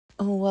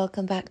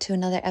Welcome back to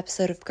another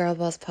episode of Girl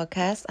Boss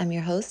Podcast. I'm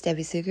your host,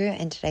 Debbie Sugar,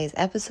 and today's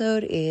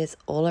episode is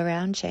all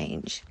around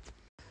change.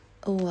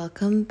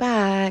 Welcome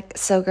back.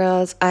 So,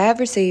 girls, I have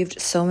received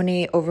so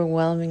many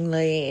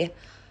overwhelmingly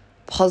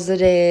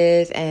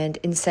positive and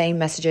insane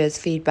messages,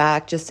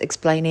 feedback, just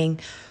explaining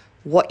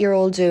what you're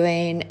all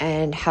doing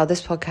and how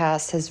this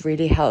podcast has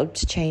really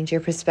helped change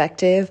your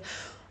perspective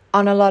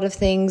on a lot of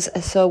things.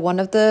 So, one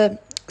of the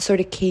sort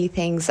of key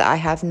things that I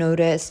have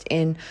noticed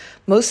in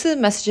most of the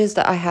messages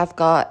that I have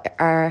got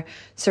are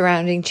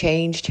surrounding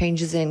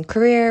changes in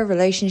career,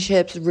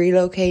 relationships,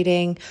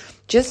 relocating,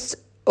 just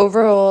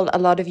overall a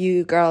lot of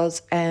you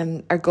girls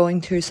are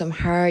going through some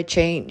hard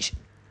change.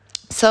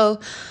 So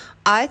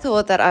I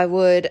thought that I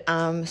would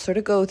sort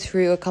of go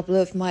through a couple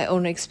of my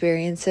own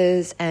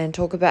experiences and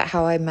talk about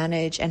how I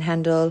manage and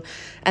handle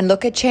and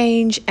look at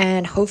change.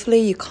 And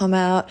hopefully you come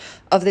out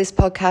of this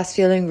podcast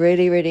feeling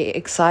really, really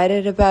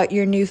excited about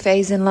your new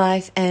phase in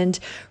life and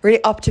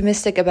really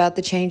optimistic about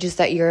the changes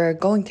that you're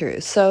going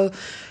through. So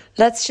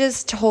let's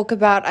just talk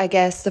about, I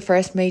guess, the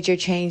first major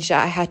change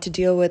that I had to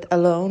deal with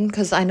alone,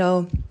 because I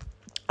know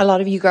a lot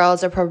of you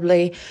girls are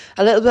probably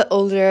a little bit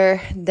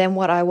older than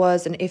what I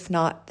was, and if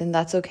not, then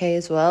that's okay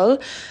as well.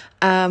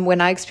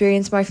 When I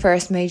experienced my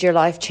first major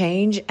life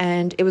change,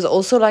 and it was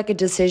also like a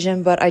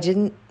decision, but I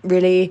didn't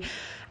really,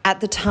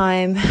 at the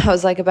time, I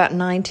was like about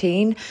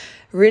 19,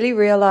 really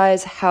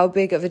realize how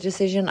big of a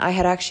decision I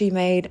had actually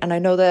made. And I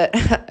know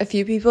that a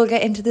few people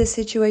get into this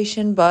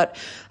situation, but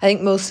I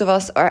think most of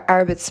us are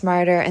a bit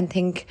smarter and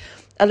think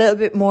a little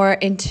bit more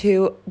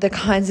into the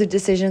kinds of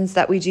decisions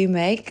that we do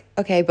make.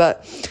 Okay,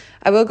 but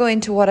I will go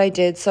into what I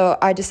did. So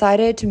I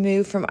decided to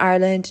move from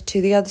Ireland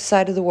to the other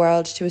side of the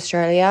world, to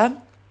Australia,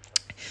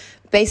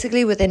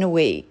 basically within a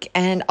week.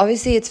 And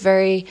obviously it's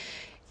very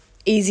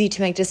easy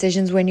to make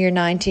decisions when you're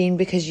 19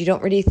 because you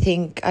don't really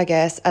think, I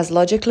guess, as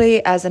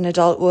logically as an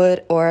adult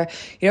would, or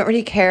you don't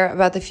really care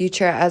about the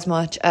future as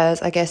much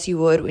as I guess you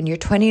would when you're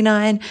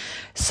 29.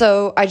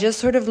 So I just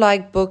sort of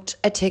like booked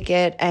a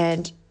ticket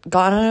and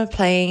got on a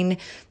plane,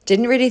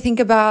 didn't really think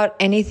about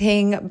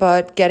anything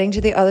but getting to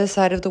the other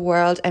side of the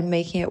world and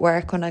making it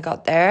work when I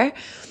got there.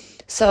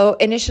 So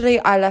initially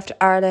I left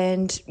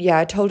Ireland.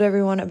 I told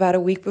everyone about a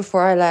week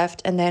before I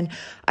left, and then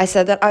I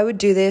said that I would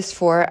do this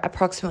for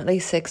approximately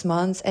 6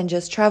 months and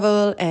just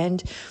travel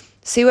and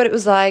see what it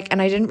was like.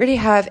 And I didn't really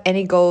have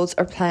any goals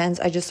or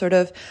plans. I just sort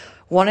of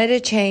wanted to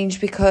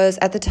change because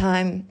at the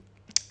time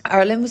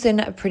Ireland was in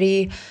a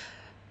pretty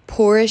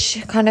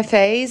poorish kind of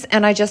phase,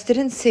 and I just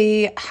didn't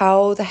see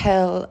how the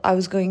hell I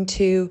was going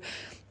to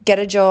get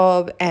a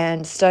job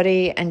and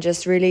study and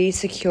just really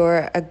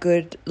secure a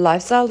good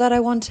lifestyle that I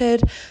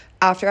wanted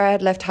after I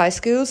had left high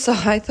school. So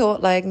I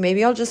thought, like,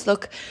 maybe I'll just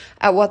look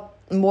at what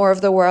more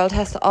of the world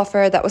has to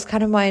offer. That was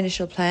kind of my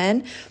initial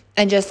plan,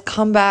 and just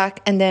come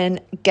back and then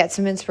get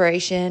some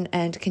inspiration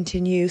and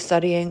continue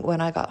studying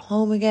when I got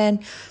home again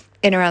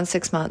in around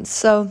 6 months.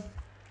 So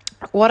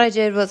what I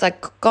did was I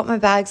got my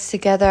bags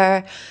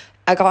together,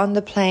 I got on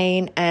the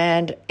plane,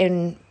 and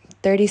in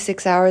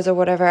 36 hours or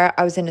whatever,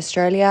 I was in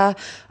Australia.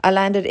 I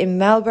landed in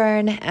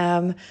Melbourne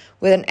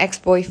with an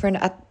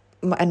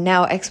a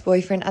now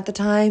ex-boyfriend at the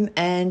time.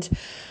 And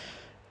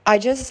I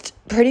just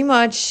pretty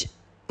much,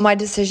 my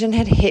decision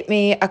had hit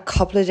me a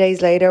couple of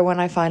days later when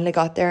I finally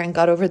got there and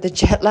got over the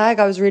jet lag.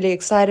 I was really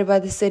excited by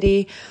the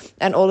city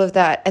and all of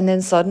that. And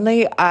then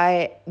suddenly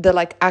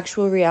the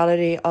actual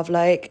reality of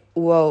like,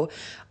 whoa,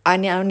 I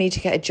now need to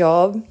get a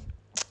job.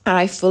 And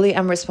I fully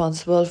am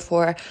responsible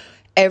for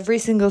every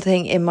single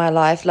thing in my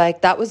life.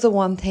 Like, that was the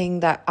one thing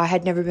that I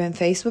had never been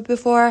faced with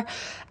before.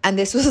 And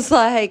this was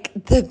like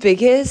the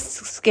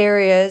biggest,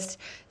 scariest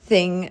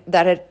thing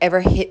that had ever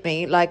hit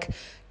me. Like,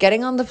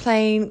 getting on the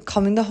plane,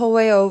 coming the whole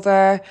way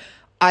over,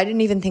 I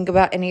didn't even think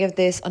about any of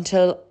this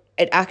until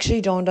it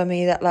actually dawned on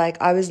me that like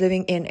I was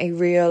living in a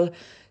real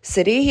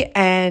city,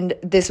 and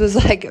this was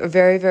like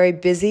very, very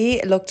busy.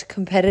 It looked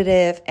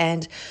competitive,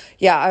 and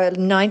a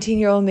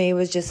 19-year-old me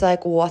was just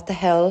like, what the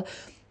hell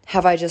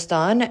have I just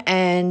done?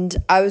 And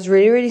I was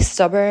really, really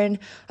stubborn.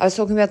 I was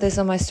talking about this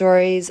on my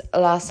stories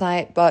last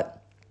night,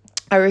 but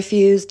I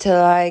refused to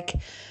like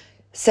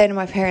say to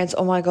my parents,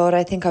 oh my God,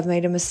 I think I've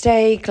made a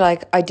mistake.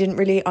 Like, I didn't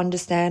really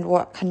understand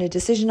what kind of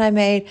decision I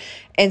made.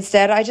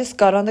 Instead, I just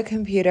got on the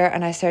computer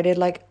and I started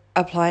like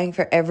applying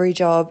for every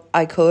job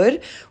I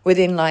could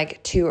within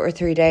like 2 or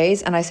 3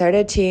 days. And I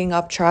started teeing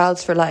up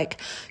trials for like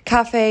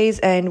cafes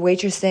and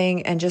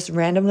waitressing and just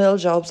random little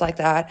jobs like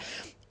that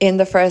in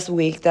the first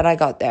week that I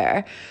got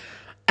there.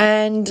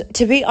 And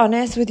to be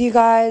honest with you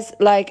guys,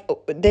 like,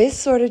 this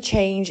sort of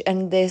change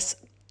and this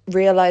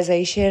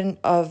realization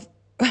of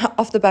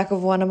off the back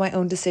of one of my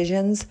own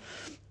decisions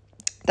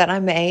that I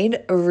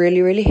made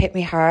really, really hit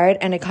me hard.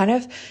 And it kind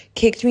of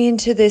kicked me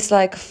into this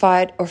like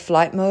fight or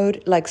flight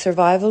mode, like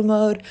survival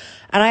mode.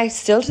 And I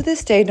still to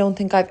this day don't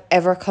think I've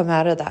ever come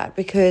out of that,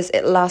 because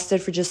it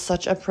lasted for just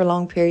such a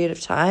prolonged period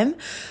of time,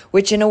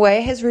 which in a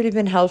way has really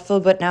been helpful.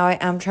 But now I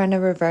am trying to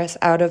reverse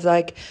out of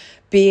like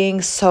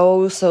being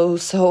so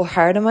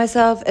hard on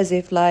myself, as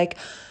if like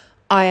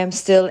I am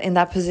still in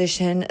that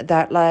position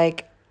that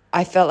like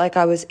I felt like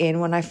I was in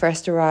when I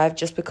first arrived,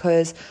 just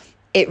because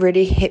it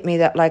really hit me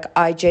that like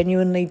I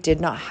genuinely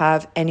did not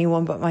have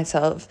anyone but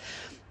myself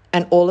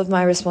and all of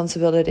my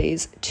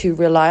responsibilities to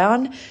rely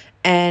on.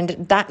 And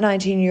that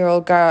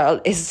 19-year-old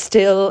girl is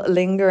still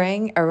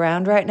lingering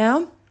around right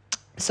now.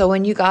 So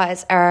when you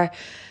guys are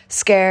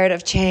scared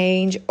of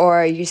change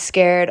or you're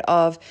scared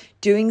of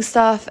doing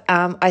stuff,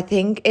 I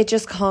think it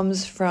just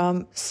comes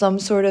from some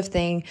sort of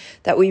thing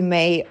that we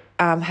may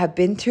have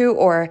been through,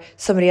 or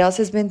somebody else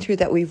has been through,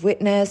 that we've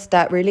witnessed,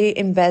 that really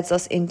embeds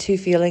us into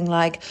feeling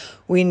like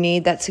we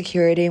need that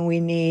security and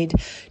we need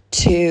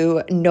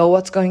to know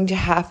what's going to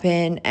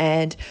happen,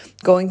 and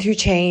going through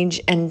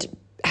change and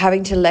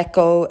having to let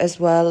go as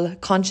well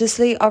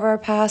consciously of our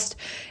past.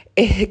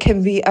 It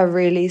can be a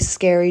really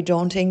scary,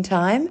 daunting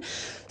time.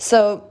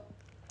 So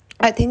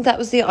I think that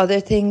was the other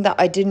thing that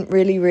I didn't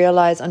really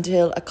realize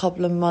until a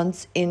couple of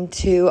months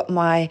into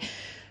my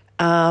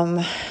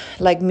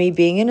like me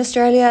being in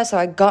Australia. So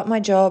I got my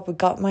job, we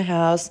got my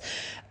house,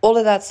 all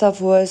of that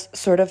stuff was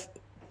sort of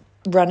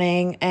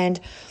running, and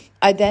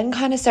I then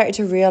kind of started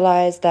to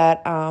realize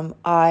that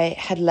I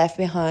had left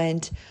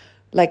behind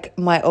like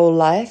my old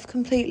life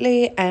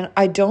completely, and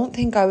I don't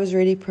think I was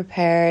really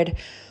prepared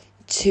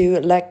to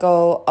let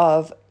go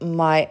of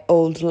my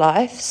old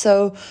life.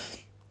 So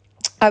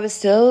I was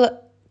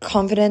still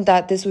confident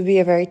that this would be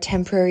a very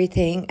temporary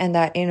thing, and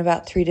that in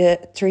about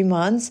 3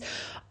 months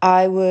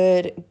I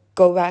would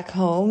go back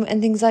home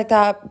and things like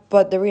that.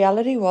 But the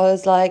reality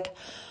was, like,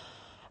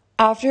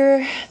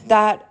 after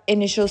that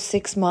initial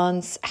 6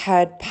 months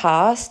had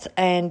passed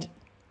and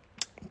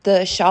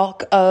the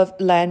shock of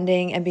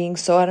landing and being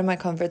so out of my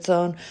comfort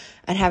zone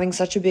and having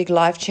such a big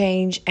life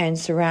change and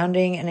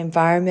surrounding an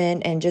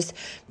environment and just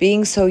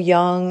being so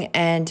young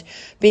and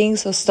being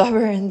so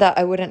stubborn that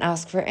I wouldn't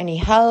ask for any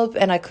help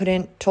and I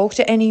couldn't talk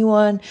to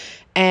anyone,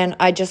 and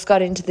I just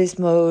got into this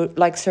mode,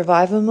 like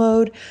survival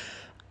mode,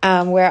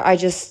 where I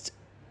just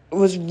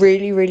was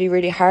really, really,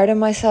 really hard on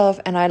myself,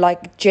 and I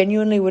like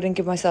genuinely wouldn't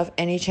give myself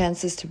any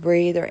chances to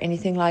breathe or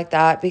anything like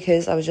that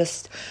because I was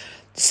just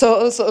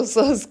so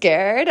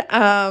scared.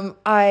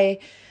 I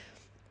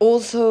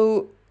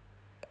also,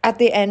 at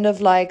the end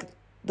of like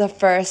the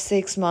first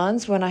 6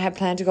 months when I had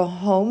planned to go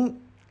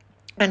home,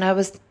 and I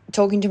was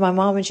talking to my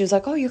mom and she was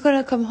like, oh, you're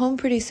gonna come home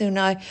pretty soon.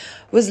 I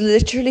was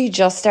literally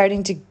just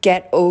starting to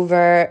get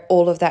over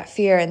all of that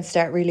fear and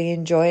start really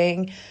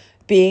enjoying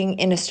being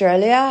in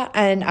Australia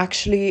and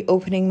actually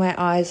opening my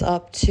eyes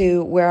up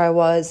to where I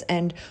was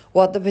and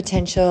what the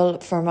potential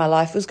for my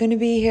life was going to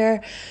be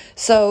here.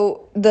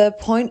 So the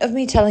point of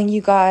me telling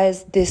you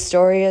guys this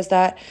story is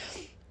that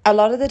a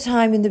lot of the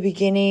time in the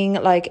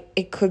beginning, like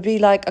it could be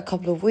like a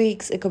couple of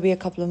weeks, it could be a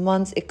couple of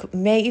months,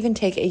 may even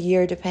take a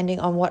year depending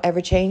on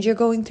whatever change you're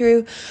going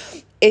through.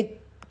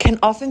 It can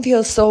often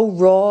feel so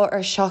raw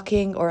or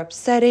shocking or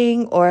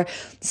upsetting or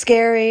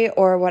scary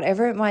or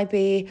whatever it might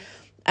be.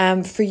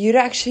 For you to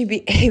actually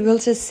be able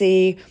to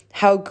see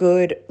how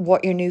good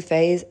what your new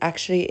phase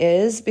actually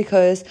is,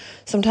 because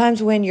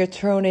sometimes when you're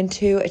thrown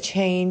into a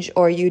change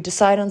or you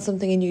decide on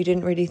something and you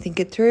didn't really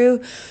think it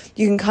through,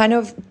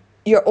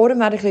 you're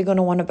automatically going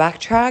to want to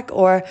backtrack,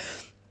 or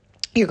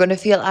you're going to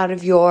feel out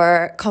of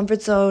your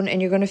comfort zone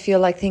and you're going to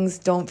feel like things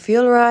don't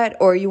feel right,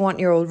 or you want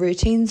your old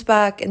routines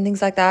back and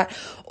things like that.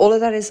 All of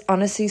that is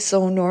honestly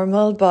so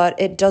normal, but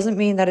it doesn't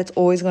mean that it's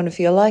always going to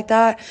feel like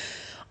that.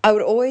 I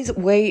would always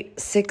wait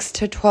 6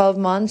 to 12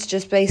 months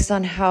just based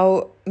on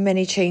how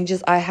many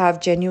changes I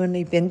have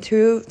genuinely been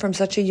through from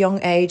such a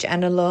young age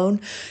and alone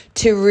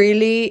to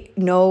really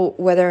know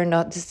whether or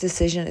not this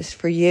decision is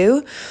for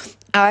you.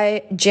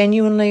 I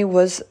genuinely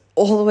was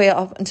all the way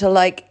up until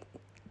like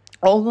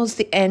almost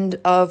the end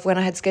of when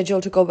I had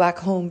scheduled to go back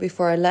home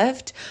before I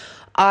left.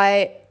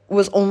 I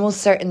was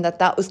almost certain that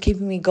that was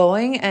keeping me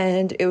going,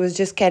 and it was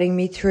just getting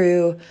me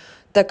through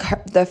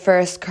the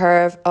first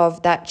curve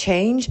of that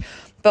change.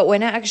 But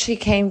when it actually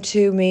came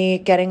to me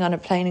getting on a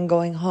plane and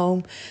going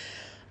home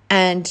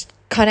and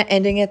kind of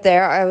ending it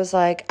there, I was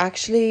like,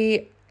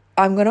 actually,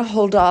 I'm going to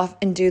hold off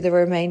and do the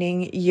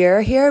remaining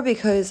year here,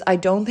 because I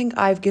don't think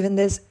I've given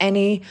this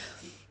any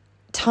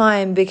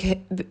time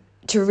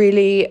to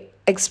really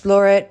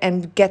explore it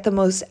and get the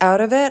most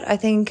out of it. I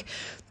think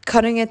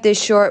cutting it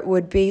this short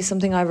would be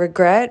something I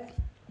regret.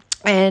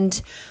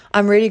 And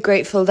I'm really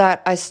grateful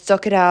that I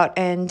stuck it out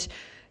and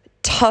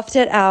toughed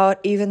it out,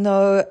 even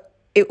though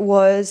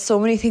so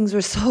many things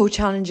were so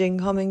challenging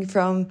coming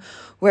from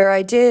where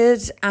I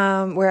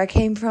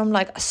came from.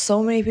 Like,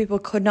 so many people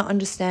could not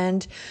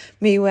understand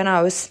me when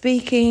I was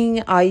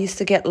speaking. I used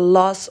to get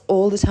lost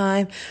all the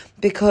time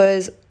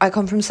because I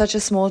come from such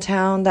a small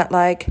town that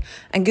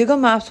and Google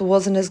Maps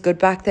wasn't as good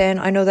back then.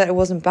 I know that it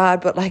wasn't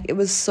bad, but it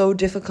was so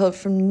difficult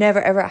from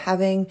never ever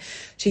having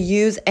to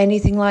use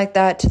anything like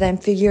that to then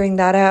figuring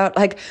that out.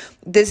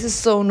 This is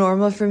so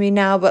normal for me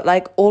now, but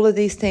all of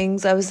these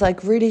things, I was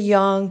really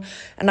young,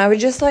 and I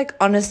would just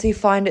honestly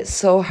find it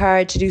so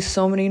hard to do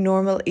so many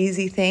normal,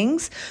 easy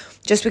things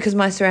just because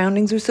my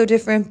surroundings were so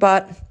different.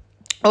 But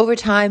over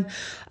time,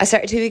 I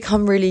started to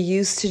become really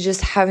used to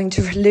just having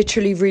to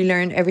literally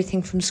relearn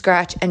everything from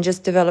scratch and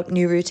just develop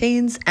new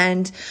routines.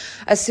 And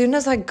as soon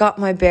as I got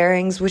my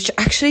bearings, which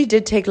actually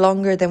did take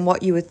longer than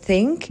what you would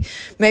think,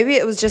 maybe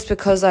it was just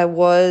because I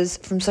was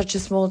from such a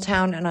small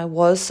town and I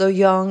was so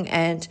young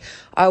and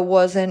I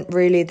wasn't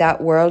really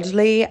that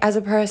worldly as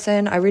a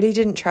person. I really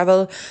didn't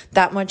travel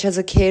that much as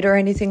a kid or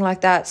anything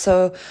like that.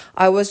 So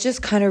I was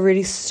just kind of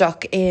really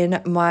stuck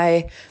in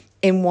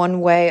one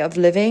way of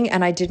living,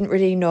 and I didn't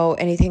really know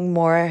anything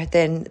more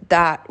than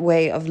that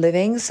way of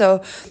living.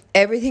 So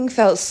everything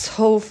felt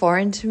so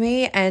foreign to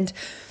me, and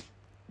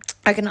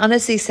I can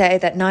honestly say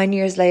that 9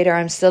 years later,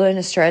 I'm still in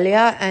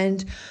Australia,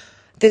 and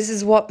this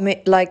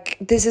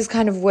is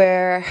kind of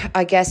where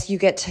I guess you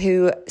get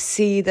to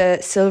see the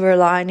silver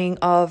lining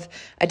of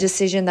a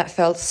decision that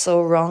felt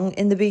so wrong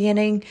in the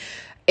beginning.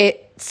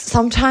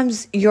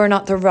 Sometimes you're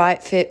not the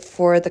right fit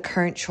for the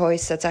current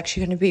choice that's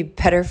actually going to be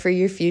better for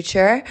your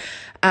future,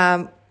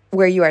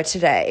 where you are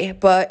today.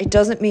 But it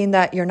doesn't mean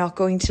that you're not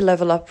going to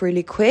level up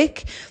really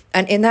quick.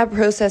 And in that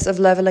process of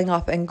leveling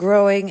up and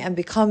growing and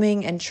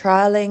becoming and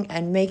trialing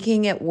and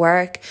making it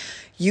work,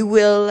 you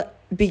will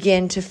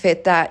begin to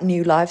fit that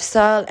new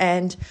lifestyle.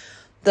 And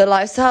the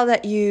lifestyle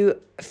that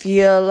you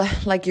feel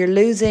like you're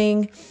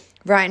losing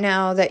right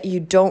now, that you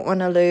don't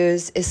want to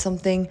lose, is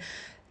something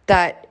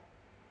that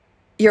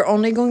you're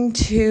only going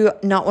to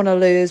not want to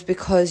lose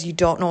because you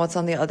don't know what's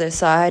on the other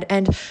side.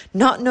 And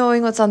not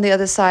knowing what's on the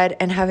other side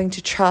and having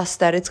to trust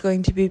that it's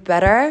going to be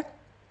better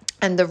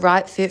and the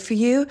right fit for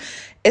you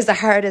is the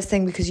hardest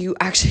thing, because you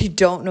actually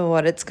don't know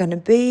what it's going to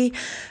be.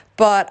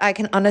 But I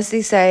can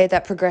honestly say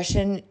that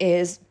progression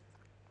is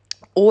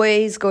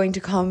always going to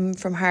come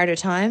from harder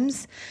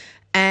times,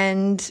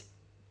 and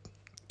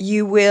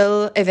you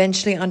will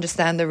eventually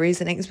understand the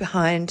reasonings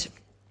behind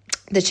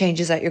the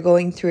changes that you're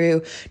going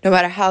through, no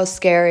matter how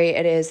scary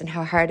it is and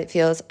how hard it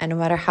feels, and no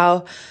matter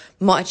how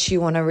much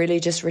you want to really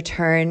just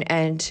return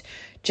and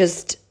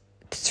just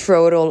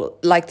throw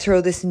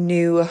this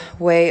new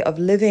way of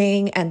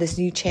living and this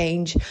new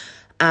change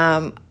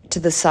to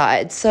the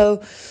side.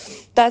 So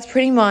that's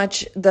pretty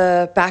much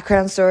the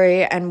background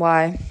story and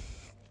why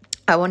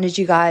I wanted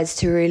you guys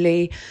to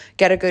really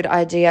get a good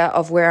idea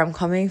of where I'm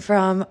coming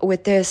from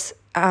with this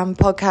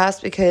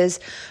podcast, because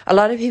a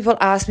lot of people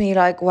ask me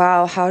like,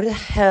 wow, how the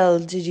hell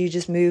did you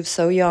just move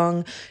so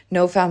young,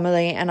 no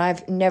family? And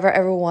I've never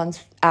ever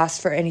once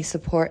asked for any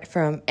support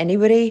from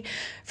anybody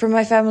from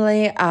my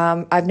family.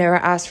 I've never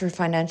asked for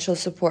financial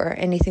support or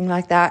anything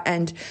like that,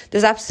 and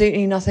there's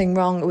absolutely nothing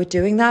wrong with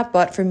doing that,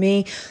 but for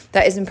me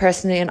that isn't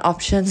personally an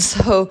option.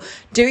 So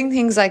doing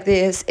things like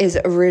this is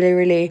a really,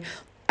 really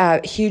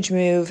huge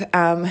move,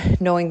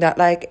 knowing that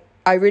like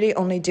I really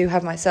only do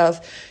have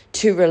myself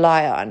to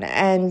rely on.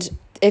 And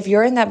if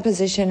you're in that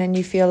position and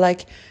you feel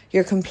like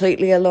you're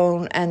completely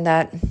alone and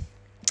that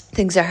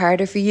things are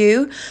harder for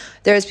you,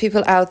 there's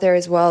people out there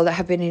as well that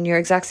have been in your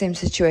exact same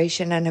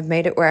situation and have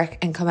made it work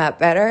and come out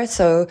better.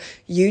 So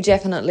you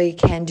definitely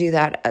can do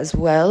that as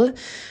well.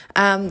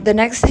 The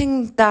next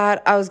thing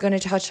that I was going to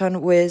touch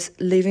on was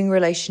leaving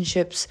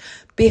relationships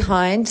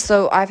behind.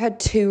 So I've had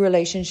 2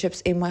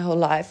 relationships in my whole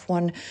life.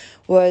 One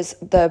was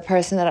the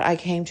person that I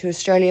came to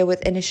Australia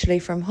with initially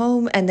from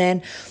home, and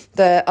then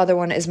the other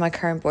one is my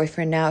current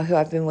boyfriend now, who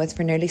I've been with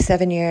for nearly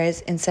 7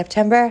 years in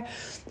September.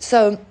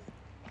 So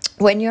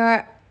when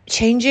you're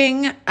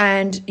changing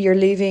and you're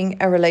leaving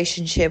a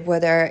relationship,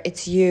 whether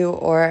it's you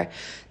or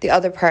the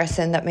other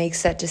person that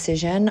makes that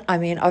decision. I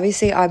mean,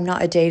 obviously I'm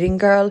not a dating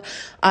girl.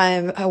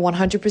 I'm a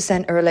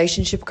 100% a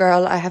relationship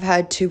girl. I have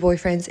had 2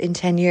 boyfriends in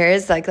 10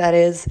 years. Like, that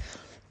is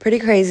pretty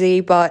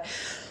crazy, but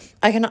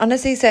I can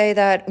honestly say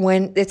that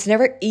when it's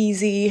never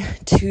easy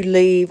to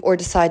leave or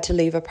decide to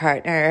leave a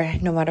partner,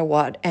 no matter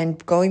what,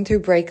 and going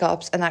through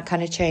breakups and that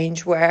kind of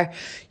change where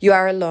you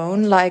are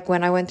alone. Like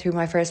when I went through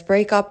my first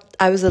breakup,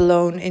 I was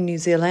alone in New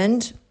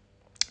Zealand,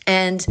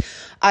 and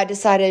I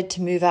decided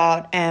to move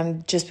out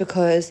just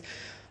because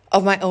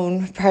of my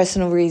own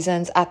personal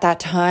reasons at that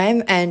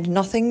time, and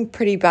nothing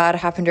pretty bad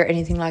happened or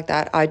anything like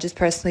that. I just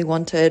personally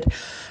wanted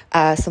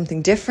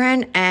something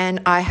different,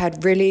 and I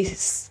had really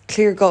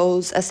clear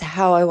goals as to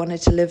how I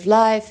wanted to live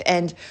life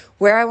and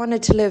where I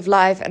wanted to live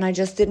life, and I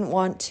just didn't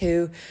want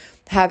to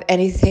have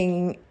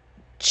anything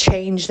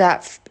change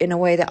that in a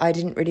way that I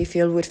didn't really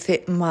feel would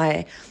fit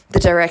the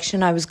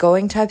direction I was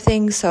going type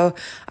thing. So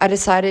I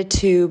decided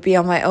to be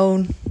on my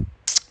own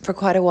for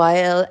quite a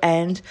while,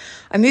 and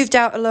I moved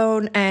out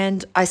alone,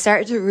 and I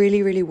started to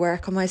really, really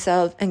work on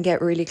myself and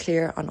get really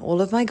clear on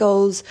all of my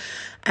goals.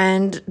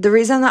 And the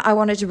reason that I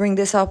wanted to bring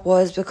this up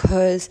was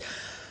because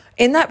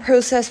in that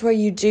process where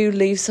you do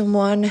leave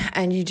someone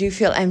and you do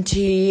feel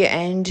empty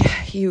and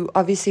you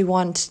obviously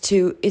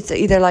it's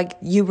either like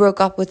you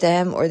broke up with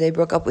them or they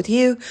broke up with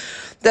you.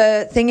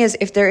 The thing is,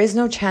 if there is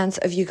no chance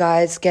of you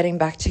guys getting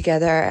back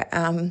together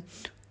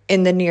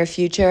in the near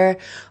future,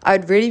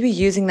 I'd really be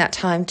using that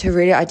time to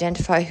really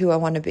identify who I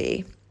want to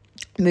be.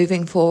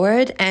 moving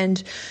forward.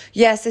 And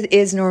yes, it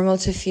is normal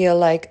to feel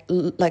like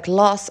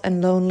lost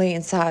and lonely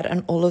and sad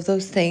and all of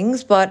those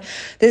things, but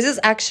this is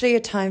actually a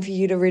time for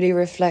you to really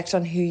reflect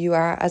on who you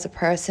are as a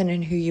person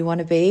and who you want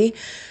to be.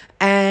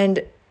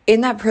 And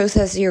in that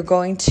process, you're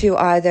going to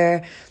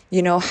either,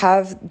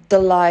 have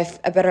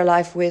a better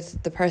life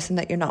with the person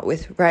that you're not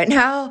with right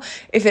now,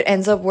 if it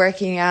ends up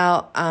working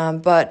out.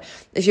 But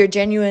if you're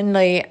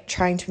genuinely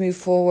trying to move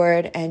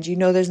forward and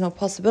there's no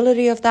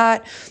possibility of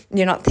that,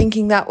 you're not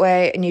thinking that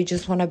way, and you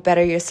just want to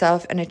better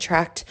yourself and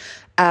attract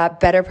a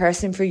better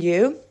person for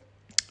you,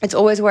 it's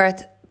always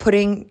worth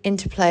putting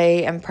into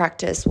play and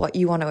practice what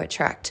you want to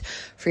attract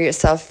for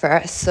yourself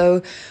first.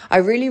 So I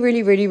really,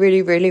 really, really,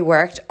 really, really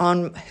worked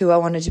on who I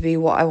wanted to be,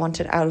 what I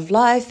wanted out of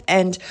life.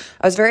 And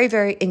I was very,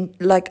 very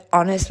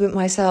honest with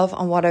myself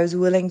on what I was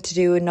willing to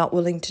do and not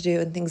willing to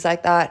do and things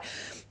like that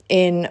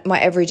in my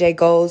everyday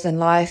goals in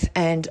life,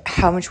 and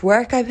how much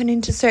work I put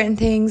into certain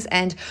things.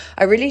 And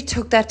I really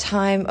took that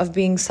time of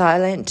being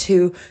silent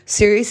to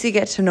seriously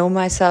get to know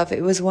myself.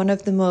 It was one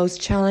of the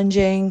most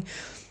challenging,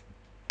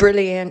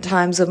 brilliant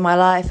times of my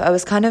life. I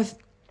was kind of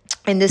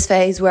in this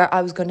phase where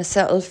I was going to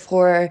settle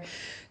for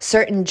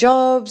certain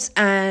jobs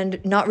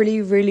and not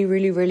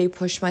really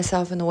push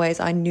myself in the ways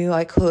I knew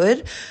I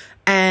could.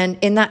 And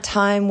in that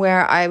time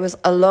where I was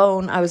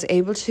alone, I was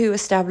able to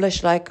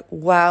establish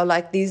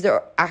wow, these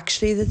are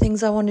actually the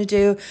things I want to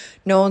do.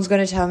 No one's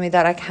going to tell me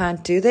that I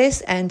can't do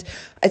this. And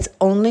it's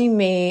only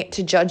me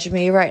to judge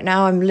me right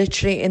now. I'm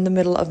literally in the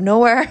middle of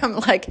nowhere. I'm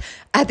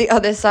at the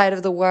other side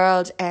of the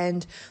world,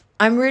 and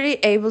I'm really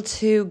able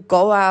to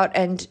go out,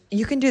 and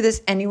you can do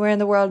this anywhere in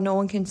the world. No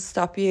one can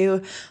stop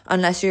you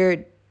unless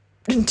you're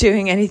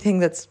doing anything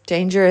that's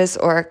dangerous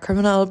or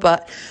criminal.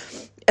 But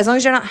as long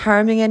as you're not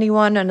harming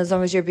anyone, and as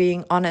long as you're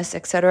being honest,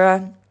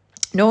 etc.,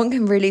 no one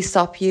can really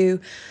stop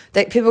you.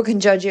 That people can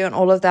judge you and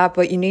all of that,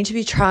 but you need to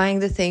be trying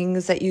the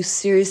things that you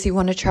seriously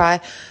want to try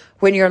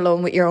when you're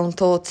alone with your own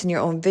thoughts and your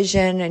own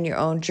vision and your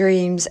own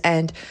dreams.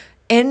 And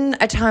in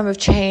a time of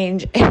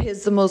change, it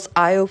is the most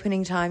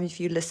eye-opening time if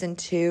you listen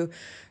to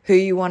who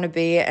you want to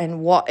be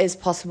and what is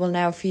possible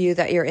now for you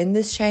that you're in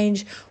this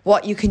change,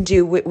 what you can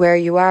do with where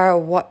you are or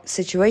what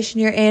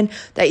situation you're in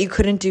that you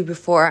couldn't do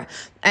before.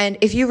 And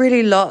if you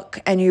really look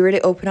and you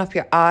really open up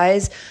your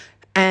eyes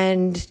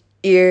and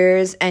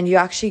ears and you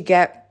actually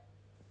get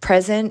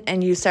present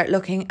and you start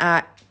looking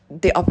at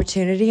the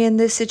opportunity in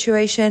this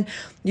situation,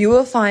 you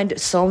will find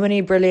so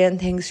many brilliant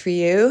things for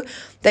you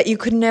that you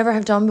could never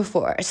have done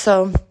before.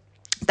 So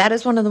that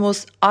is one of the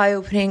most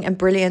eye-opening and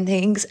brilliant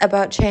things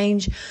about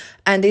change.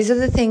 And these are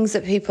the things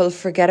that people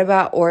forget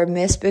about or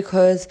miss,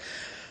 because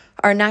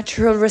our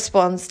natural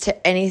response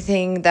to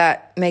anything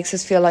that makes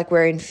us feel like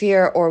we're in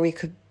fear or we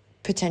could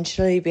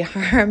potentially be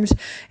harmed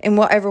in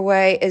whatever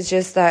way is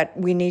just that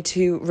we need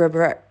to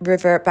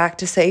revert back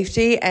to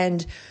safety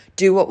and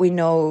do what we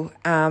know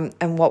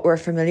and what we're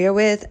familiar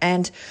with.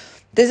 And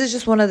this is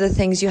just one of the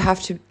things you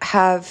have to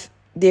have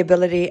the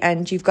ability,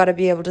 and you've got to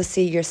be able to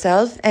see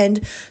yourself.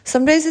 And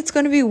some days it's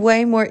going to be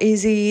way more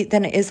easy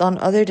than it is on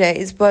other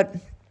days, but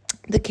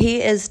the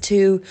key is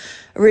to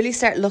really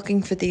start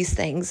looking for these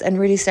things and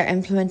really start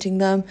implementing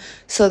them,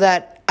 so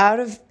that out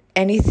of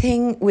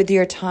anything with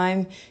your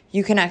time,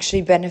 you can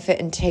actually benefit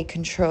and take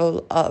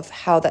control of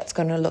how that's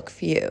going to look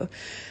for you.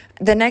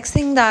 The next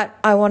thing that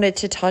I wanted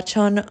to touch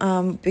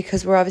on,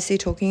 because we're obviously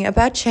talking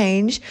about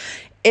change,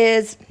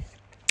 is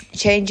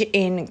change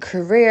in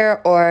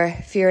career, or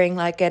fearing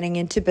like getting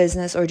into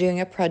business or doing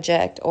a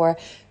project or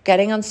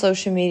getting on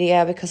social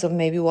media because of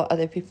maybe what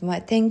other people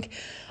might think.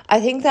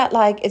 I think that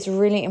it's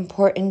really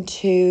important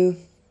to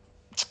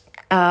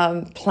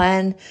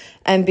plan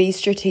and be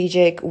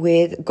strategic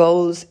with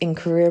goals in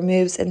career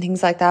moves and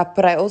things like that.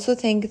 But I also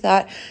think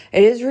that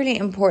it is really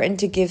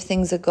important to give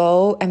things a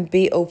go and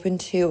be open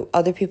to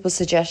other people's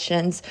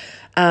suggestions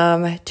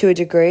to a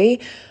degree.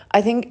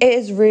 I think it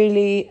is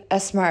really a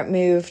smart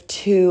move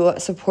to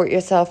support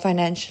yourself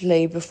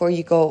financially before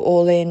you go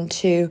all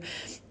into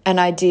an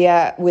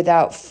idea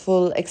without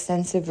full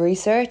extensive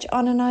research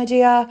on an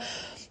idea.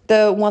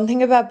 The one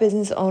thing about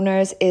business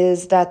owners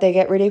is that they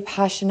get really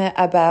passionate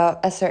about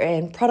a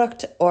certain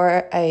product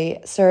or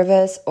a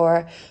service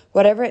or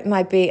whatever it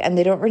might be, and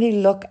they don't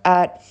really look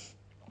at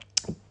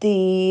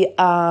the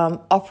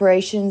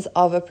operations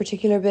of a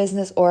particular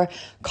business or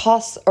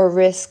costs or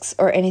risks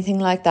or anything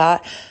like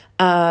that.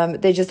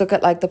 They just look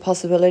at the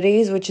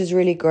possibilities, which is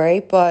really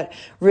great, but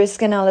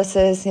risk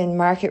analysis and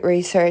market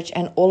research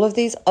and all of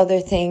these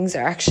other things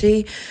are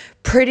actually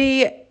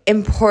pretty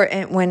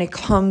important when it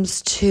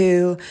comes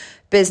to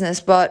business.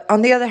 But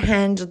on the other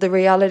hand, the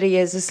reality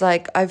is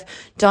I've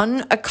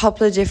done a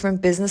couple of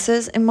different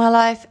businesses in my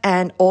life,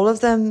 and all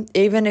of them,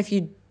 even if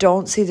you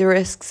don't see the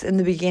risks in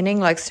the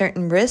beginning,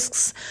 certain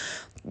risks,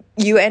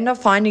 you end up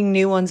finding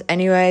new ones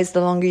anyways.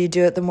 The longer you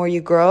do it, the more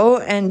you grow.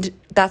 And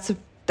that's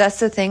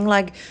the thing.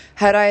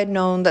 Had I had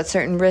known that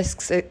certain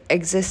risks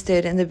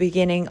existed in the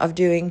beginning of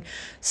doing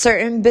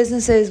certain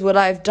businesses, would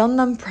I have done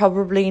them?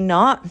 Probably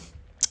not.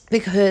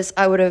 because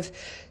I would have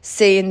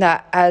seen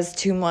that as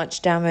too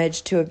much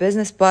damage to a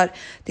business. But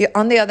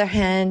on the other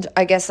hand,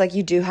 I guess like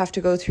you do have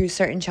to go through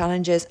certain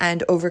challenges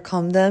and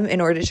overcome them in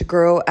order to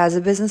grow as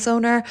a business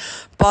owner.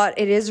 But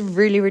it is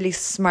really, really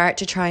smart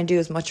to try and do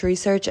as much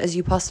research as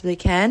you possibly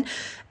can,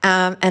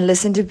 and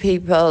listen to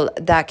people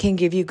that can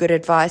give you good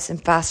advice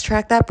and fast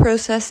track that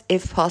process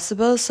if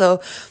possible.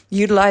 So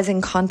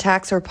utilizing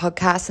contacts or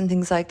podcasts and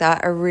things like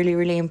that are really,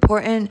 really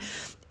important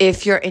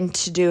if you're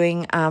into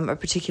doing a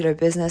particular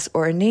business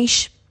or a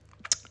niche.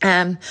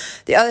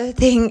 The other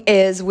thing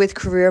is with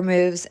career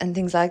moves and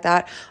things like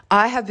that,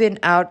 I have been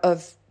out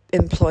of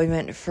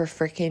employment for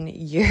freaking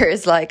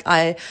years. Like,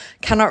 I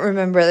cannot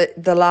remember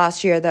the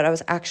last year that I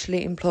was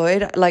actually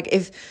employed. Like,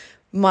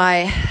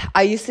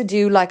 I used to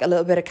do like a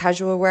little bit of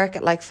casual work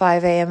at like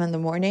 5 a.m. in the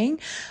morning,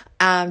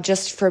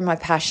 just for my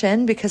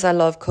passion, because I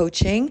love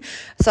coaching.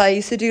 So I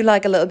used to do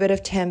like a little bit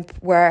of temp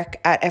work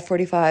at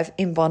F45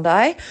 in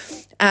Bondi,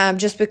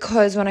 just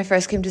because when I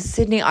first came to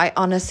Sydney, I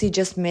honestly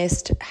just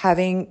missed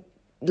having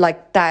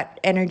like that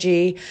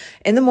energy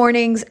in the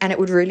mornings, and it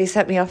would really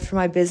set me up for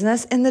my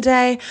business in the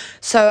day.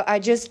 So I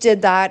just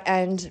did that,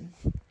 and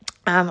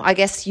I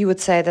guess you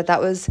would say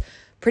that was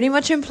pretty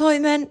much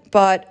employment.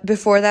 But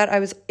before that,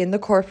 I was in the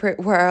corporate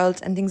world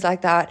and things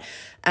like that.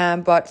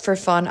 But for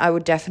fun, I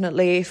would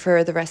definitely,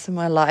 for the rest of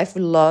my life,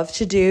 love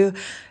to do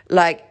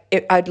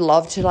I'd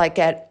love to like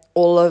get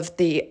all of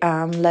the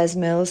Les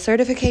Mills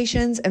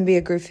certifications and be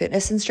a group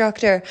fitness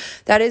instructor.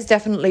 That is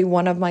definitely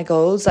one of my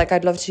goals. Like,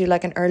 I'd love to do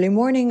like an early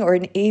morning or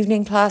an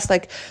evening class,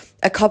 like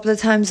a couple of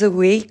times a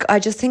week. I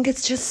just think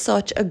it's just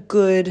such a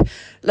good,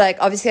 like,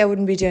 obviously I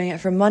wouldn't be doing it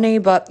for money,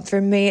 but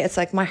for me, it's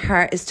like my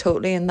heart is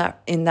totally in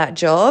that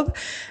job.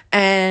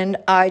 And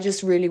I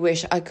just really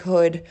wish I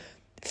could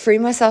free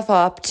myself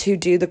up to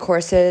do the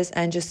courses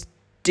and just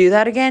do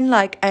that again.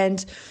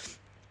 And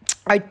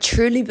I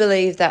truly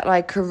believe that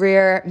like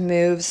career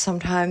moves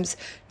sometimes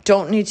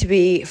don't need to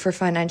be for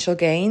financial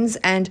gains,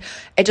 and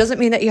it doesn't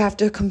mean that you have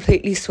to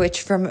completely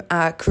switch from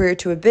a career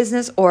to a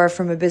business, or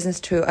from a business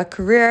to a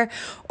career,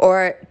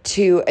 or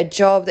to a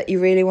job that you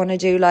really want to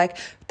do. Like,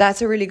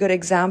 that's a really good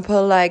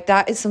example. Like,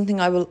 that is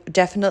something I will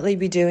definitely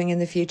be doing in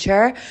the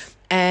future.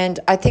 And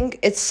I think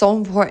it's so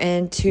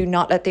important to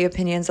not let the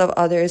opinions of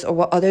others, or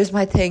what others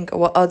might think, or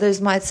what others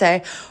might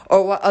say,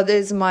 or what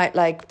others might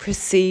like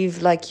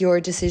perceive like your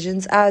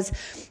decisions as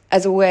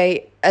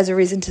a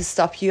reason to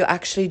stop you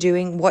actually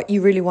doing what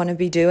you really want to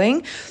be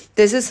doing.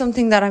 This is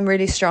something that I'm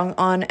really strong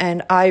on,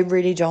 and I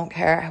really don't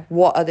care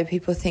what other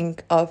people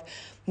think of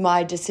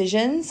my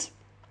decisions,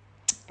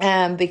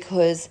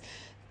 because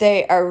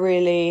they are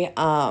really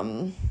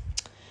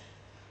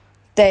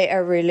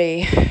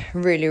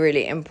really,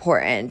 really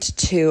important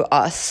to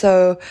us.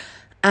 So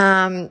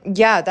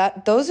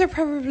those are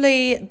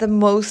probably the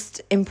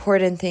most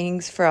important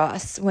things for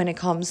us when it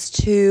comes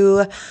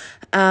to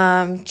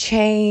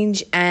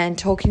change and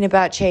talking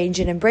about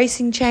change and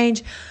embracing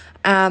change.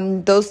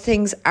 Those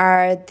things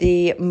are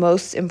the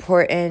most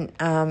important,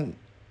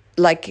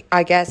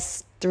 I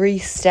guess 3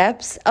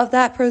 steps of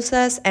that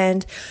process.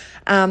 And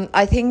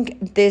I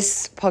think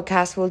this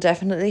podcast will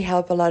definitely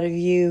help a lot of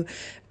you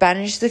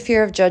banish the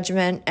fear of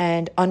judgment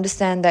and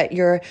understand that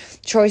your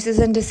choices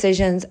and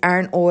decisions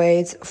aren't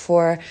always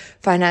for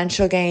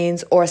financial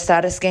gains or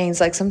status gains.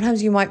 Like,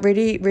 sometimes you might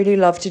really, really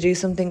love to do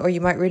something, or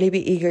you might really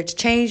be eager to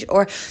change,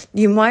 or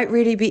you might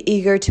really be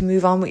eager to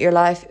move on with your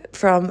life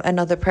from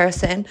another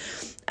person.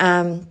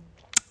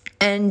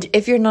 And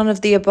if you're none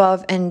of the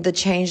above, and the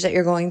change that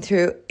you're going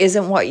through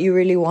isn't what you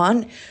really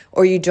want,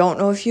 or you don't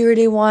know if you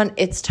really want,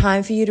 it's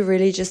time for you to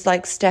really just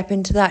like step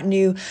into that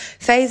new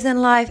phase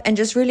in life and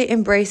just really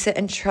embrace it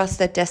and trust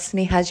that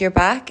destiny has your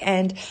back,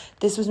 and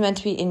this was meant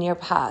to be in your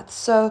path.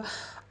 So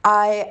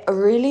I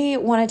really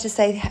wanted to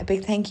say a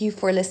big thank you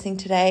for listening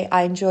today.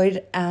 I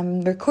enjoyed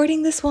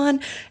recording this one,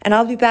 and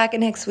I'll be back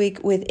next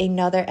week with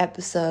another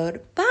episode.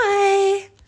 Bye.